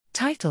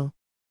Title: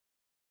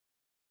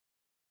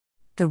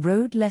 The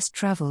Road Less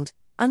Traveled,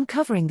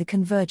 Uncovering the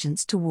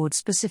Convergence Towards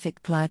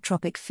Specific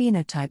Pleiotropic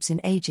Phenotypes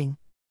in Aging.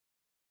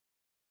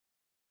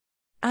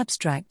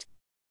 Abstract: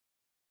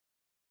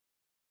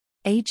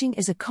 Aging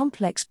is a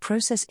complex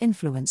process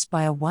influenced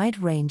by a wide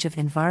range of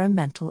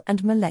environmental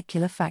and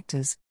molecular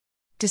factors.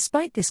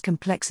 Despite this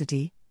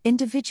complexity,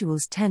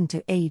 individuals tend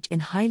to age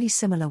in highly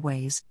similar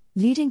ways,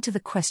 leading to the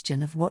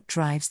question of what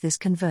drives this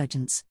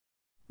convergence.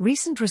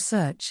 Recent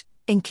research,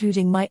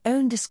 including my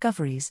own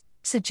discoveries,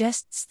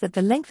 suggests that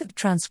the length of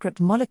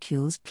transcript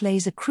molecules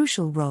plays a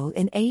crucial role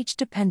in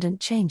age-dependent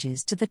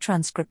changes to the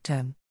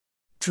transcriptome.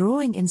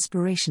 Drawing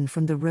inspiration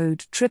from the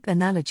road trip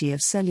analogy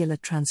of cellular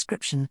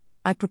transcription,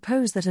 I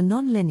propose that a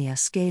nonlinear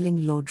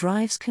scaling law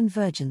drives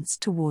convergence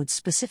towards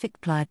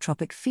specific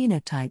pleiotropic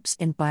phenotypes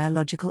in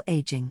biological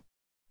aging.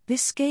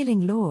 This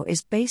scaling law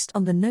is based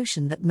on the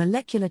notion that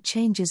molecular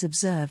changes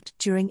observed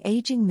during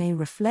aging may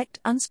reflect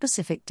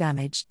unspecific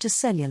damage to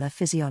cellular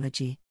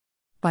physiology.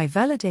 By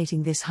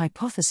validating this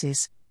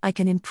hypothesis, I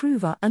can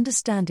improve our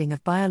understanding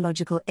of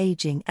biological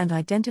aging and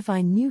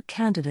identify new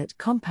candidate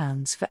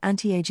compounds for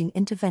anti-aging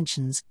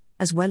interventions,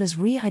 as well as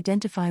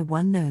re-identify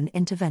one known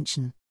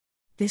intervention.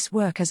 This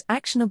work has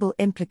actionable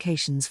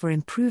implications for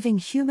improving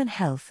human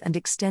health and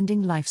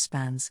extending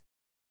lifespans.